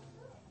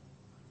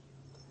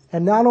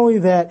 And not only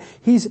that,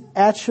 he's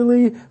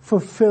actually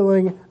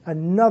fulfilling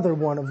another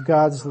one of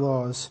God's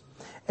laws.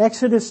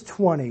 Exodus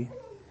 20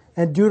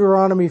 and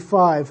Deuteronomy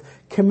 5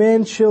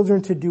 command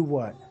children to do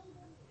what?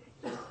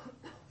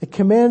 It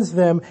commands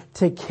them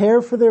to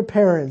care for their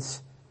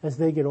parents as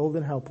they get old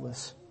and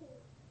helpless.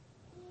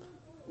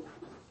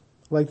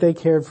 Like they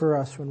cared for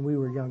us when we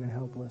were young and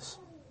helpless.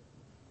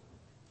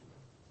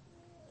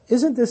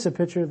 Isn't this a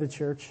picture of the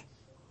church?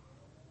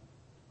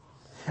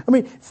 I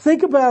mean,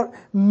 think about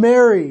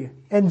Mary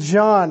and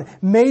John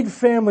made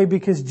family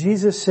because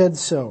Jesus said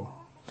so.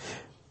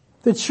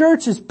 The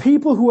church is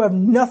people who have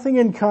nothing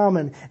in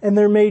common, and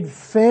they're made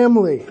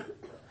family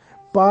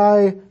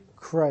by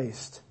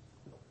Christ.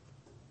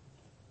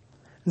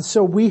 And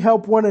so we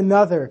help one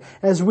another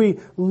as we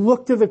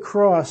look to the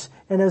cross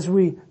and as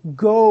we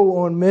go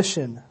on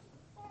mission.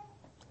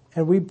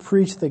 And we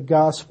preach the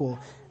gospel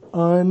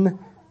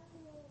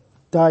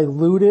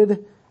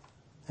undiluted,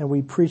 and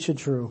we preach it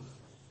true.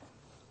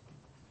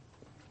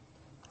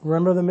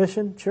 Remember the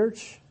mission,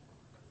 church?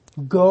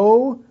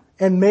 Go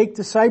and make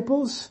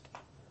disciples.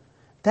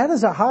 That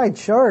is a high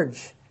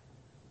charge.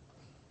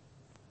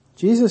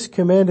 Jesus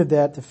commanded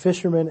that to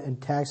fishermen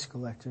and tax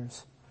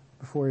collectors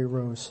before he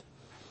rose.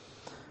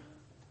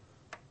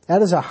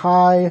 That is a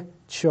high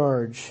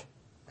charge.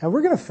 And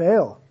we're going to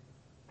fail.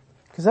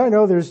 Because I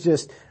know there's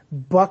just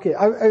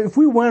if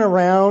we went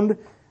around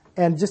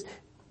and just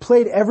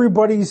played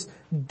everybody's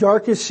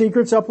darkest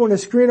secrets up on a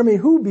screen, I mean,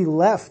 who would be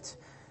left?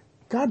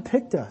 God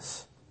picked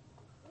us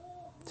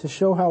to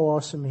show how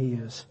awesome he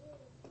is.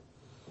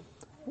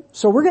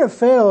 So we're going to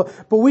fail,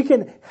 but we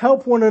can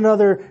help one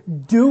another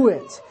do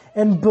it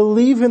and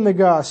believe in the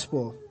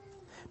gospel.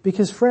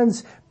 Because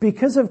friends,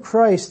 because of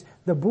Christ,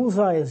 the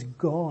bullseye is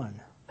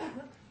gone.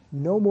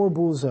 No more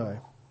bullseye.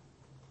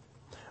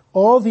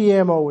 All the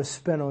ammo was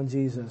spent on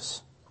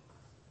Jesus.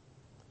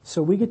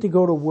 So we get to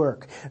go to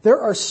work. There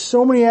are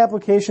so many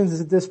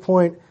applications at this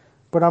point,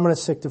 but I'm going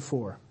to stick to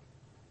 4.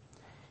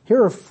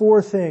 Here are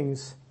 4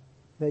 things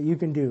that you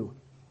can do,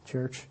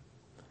 church.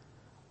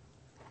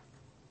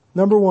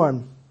 Number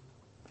 1,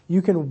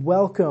 you can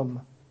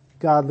welcome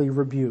godly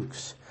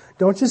rebukes.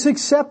 Don't just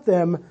accept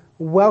them,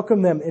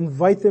 welcome them,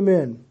 invite them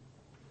in.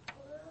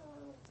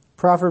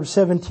 Proverbs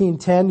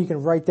 17:10, you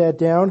can write that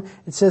down.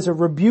 It says, a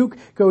rebuke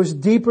goes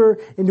deeper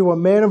into a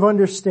man of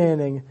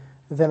understanding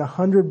than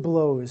 100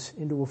 blows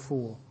into a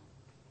fool.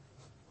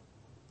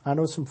 I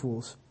know some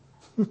fools.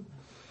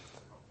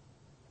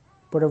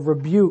 But a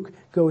rebuke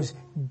goes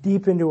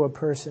deep into a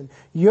person.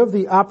 You have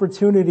the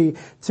opportunity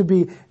to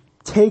be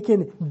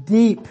taken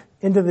deep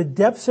into the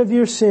depths of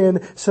your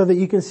sin so that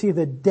you can see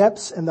the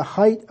depths and the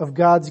height of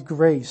God's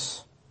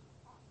grace.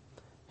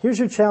 Here's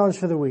your challenge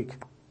for the week.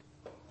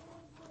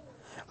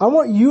 I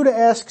want you to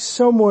ask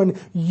someone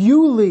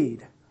you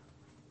lead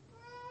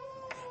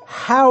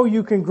how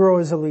you can grow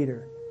as a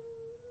leader.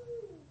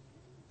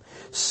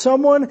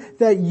 Someone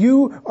that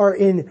you are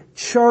in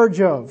charge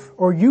of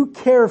or you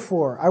care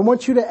for. I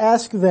want you to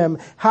ask them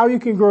how you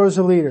can grow as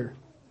a leader.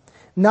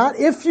 Not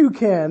if you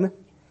can,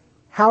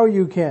 how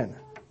you can.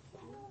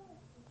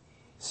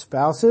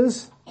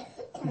 Spouses,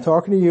 I'm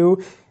talking to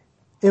you.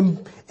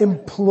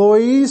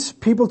 Employees,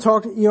 people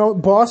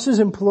talking, bosses,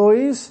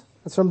 employees.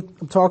 That's what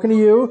I'm talking to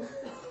you.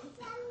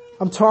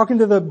 I'm talking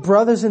to the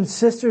brothers and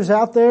sisters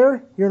out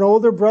there. You're an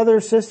older brother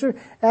or sister.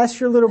 Ask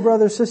your little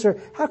brother or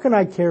sister, how can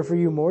I care for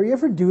you more? You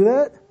ever do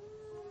that?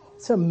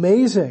 It's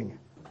amazing.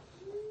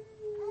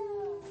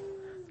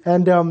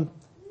 And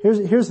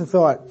here's the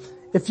thought.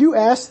 If you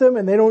ask them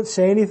and they don't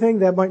say anything,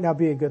 that might not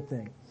be a good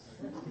thing.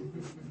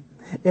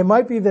 It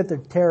might be that they're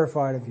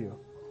terrified of you.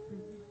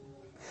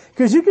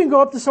 Because you can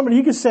go up to somebody,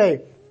 you can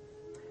say,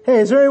 hey,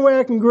 is there any way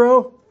I can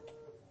grow?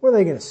 What are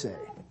they going to say?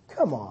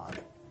 Come on.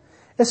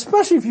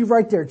 Especially if you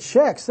write their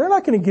checks. They're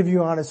not going to give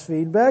you honest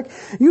feedback.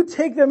 You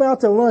take them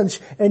out to lunch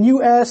and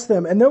you ask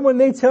them, and then when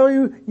they tell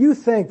you, you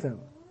thank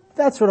them.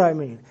 That's what I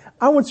mean.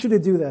 I want you to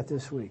do that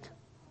this week.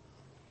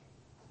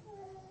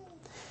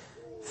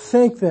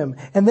 Thank them,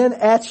 and then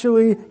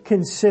actually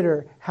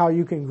consider how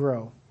you can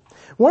grow.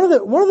 One of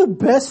the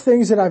best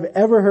things that I've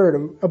ever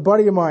heard, a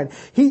buddy of mine,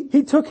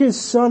 he took his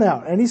son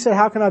out and he said,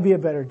 how can I be a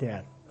better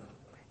dad?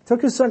 He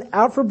took his son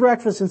out for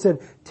breakfast and said,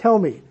 tell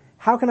me,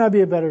 how can I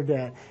be a better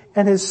dad?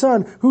 And his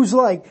son, who's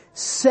like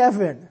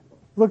 7,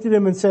 looked at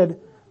him and said,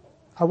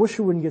 I wish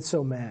you wouldn't get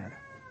so mad.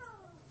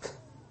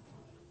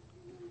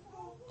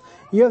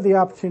 You have the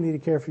opportunity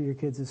to care for your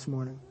kids this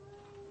morning.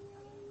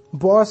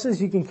 Bosses,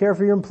 you can care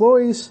for your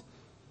employees.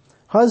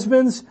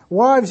 Husbands,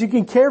 wives, you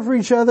can care for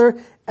each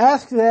other.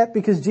 Ask that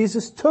because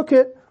Jesus took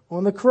it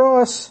on the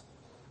cross.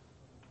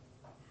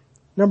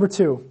 Number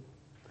 2,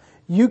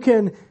 you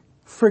can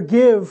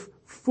forgive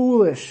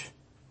foolish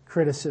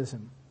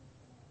criticism.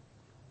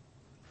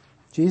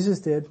 Jesus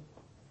did.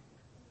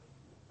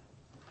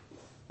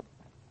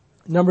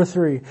 Number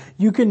 3,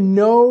 you can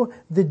know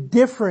the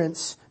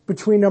difference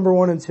between number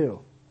 1 and 2.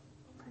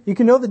 You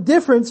can know the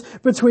difference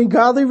between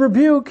godly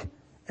rebuke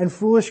and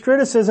foolish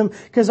criticism,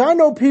 because I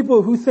know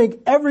people who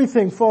think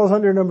everything falls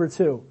under number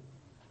 2.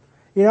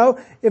 You know,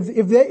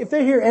 if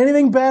they hear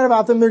anything bad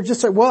about them, they're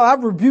just like, well, I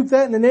rebuke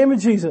that in the name of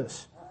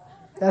Jesus.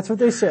 That's what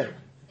they say.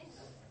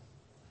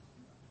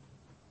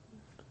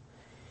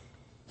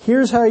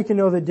 Here's how you can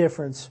know the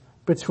difference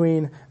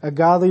between a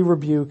godly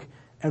rebuke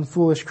and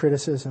foolish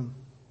criticism.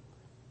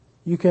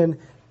 You can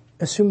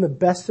assume the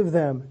best of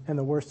them and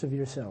the worst of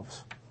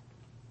yourselves.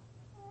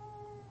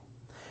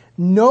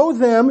 Know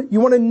them. You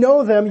want to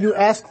know them. You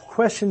ask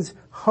questions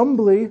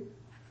humbly.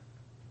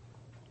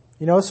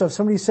 You know, so if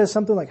somebody says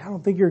something like, I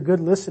don't think you're a good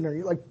listener,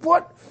 you're like,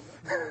 what?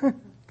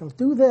 Don't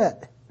do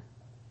that.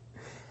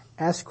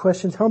 Ask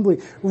questions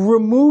humbly.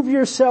 Remove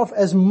yourself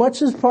as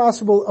much as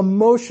possible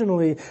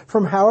emotionally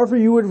from however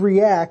you would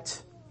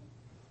react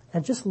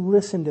and just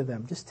listen to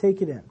them. Just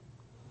take it in.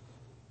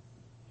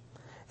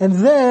 And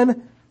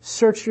then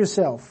search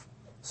yourself.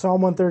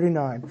 Psalm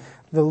 139.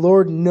 The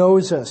Lord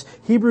knows us.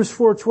 Hebrews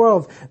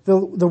 4:12.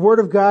 The Word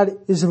of God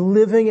is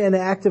living and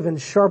active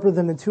and sharper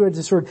than a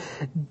two-edged sword.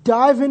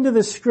 Dive into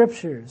the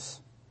Scriptures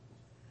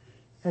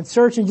and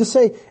search and just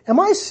say, am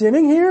I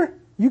sinning here?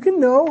 You can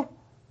know.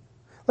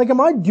 Like,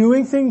 am I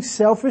doing things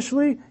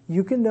selfishly?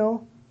 You can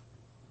know.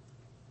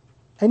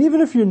 And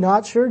even if you're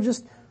not sure,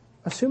 just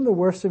assume the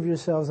worst of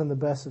yourselves and the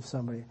best of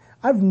somebody.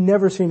 I've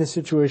never seen a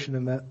situation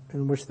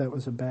in which that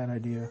was a bad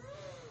idea.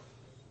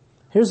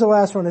 Here's the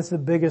last one. It's the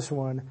biggest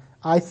one,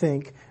 I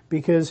think,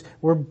 because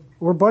we're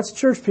Butts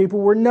Church people.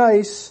 We're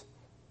nice,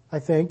 I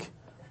think.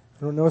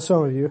 I don't know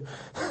some of you.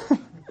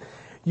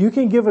 You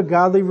can give a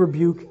godly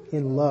rebuke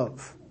in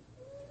love.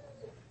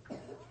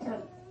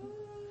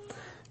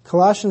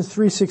 Colossians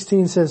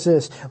 3:16 says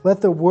this, let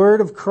the word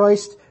of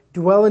Christ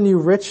dwell in you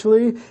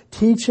richly,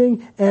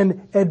 teaching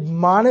and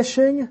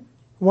admonishing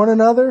one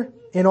another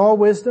in all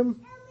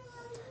wisdom,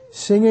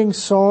 singing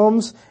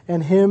psalms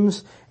and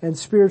hymns and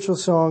spiritual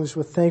songs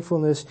with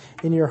thankfulness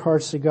in your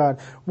hearts to God.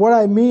 What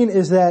I mean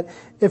is that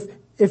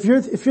if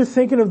you're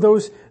thinking of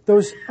those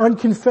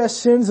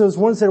unconfessed sins, those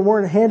ones that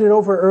weren't handed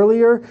over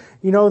earlier,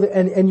 you know,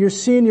 and you're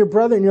seeing your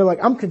brother and you're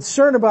like, I'm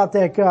concerned about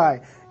that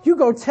guy. You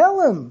go tell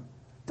him.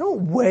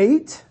 Don't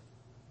wait.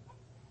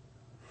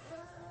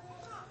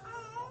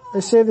 I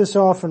say this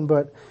often,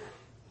 but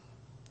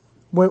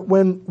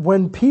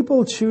when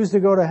people choose to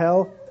go to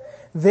hell,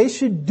 they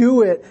should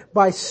do it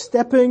by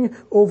stepping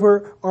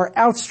over our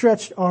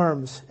outstretched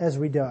arms as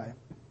we die.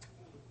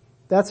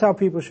 That's how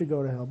people should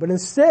go to hell. But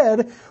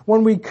instead,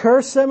 when we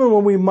curse them and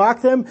when we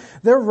mock them,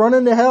 they're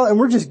running to hell and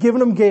we're just giving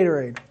them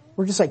Gatorade.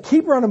 We're just like,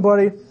 keep running,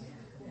 buddy.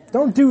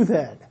 Don't do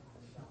that.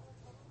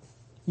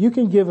 You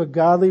can give a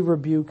godly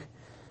rebuke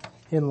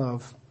in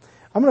love.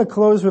 I'm going to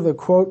close with a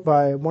quote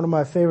by one of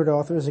my favorite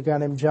authors, a guy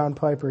named John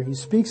Piper. He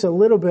speaks a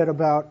little bit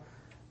about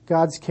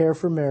God's care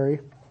for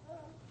Mary.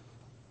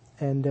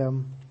 And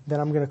then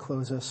I'm going to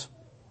close this.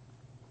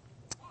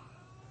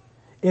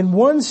 In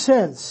one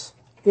sense,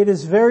 it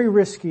is very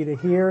risky to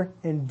hear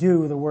and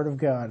do the Word of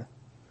God.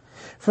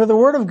 For the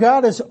Word of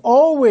God is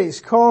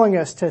always calling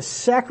us to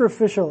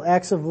sacrificial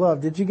acts of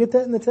love. Did you get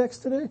that in the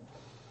text today?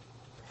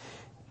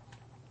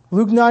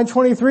 Luke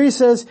 9:23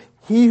 says,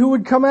 he who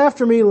would come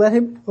after me, let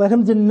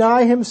him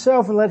deny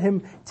himself and let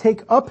him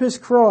take up his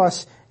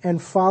cross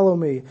and follow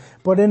me.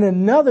 But in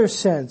another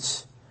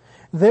sense,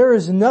 there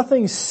is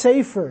nothing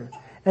safer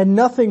and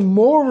nothing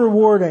more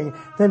rewarding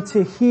than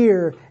to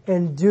hear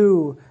and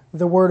do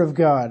the Word of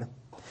God.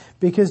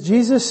 Because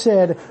Jesus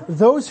said,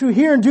 those who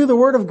hear and do the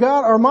Word of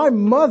God are my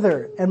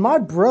mother and my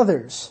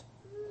brothers.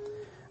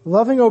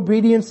 Loving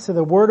obedience to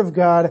the Word of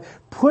God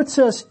puts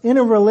us in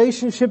a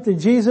relationship to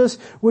Jesus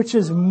which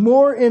is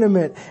more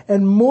intimate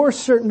and more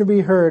certain to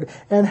be heard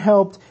and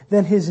helped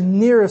than his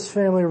nearest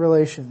family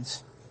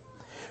relations.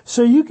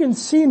 So you can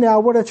see now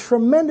what a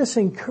tremendous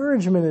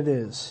encouragement it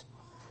is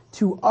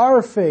to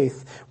our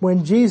faith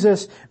when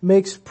Jesus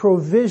makes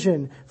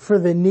provision for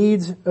the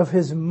needs of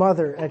his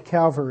mother at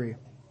Calvary.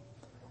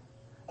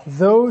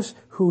 Those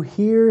who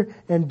hear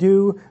and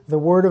do the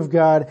Word of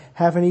God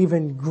have an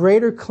even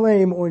greater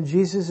claim on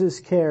Jesus'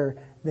 care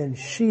than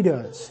she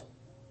does.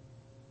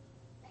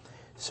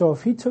 So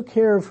if he took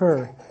care of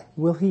her,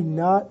 will he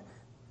not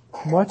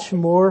much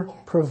more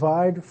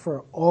provide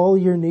for all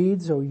your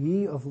needs, O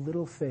ye of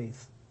little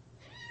faith?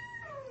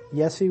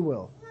 Yes, he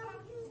will.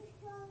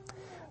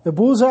 The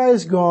bullseye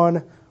is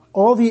gone.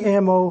 All the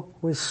ammo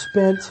was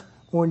spent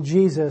on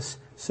Jesus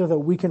so that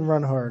we can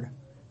run hard.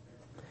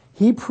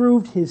 He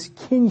proved his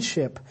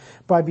kingship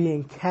by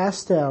being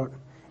cast out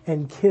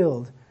and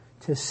killed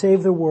to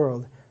save the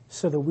world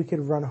so that we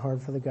could run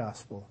hard for the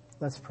gospel.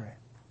 Let's pray.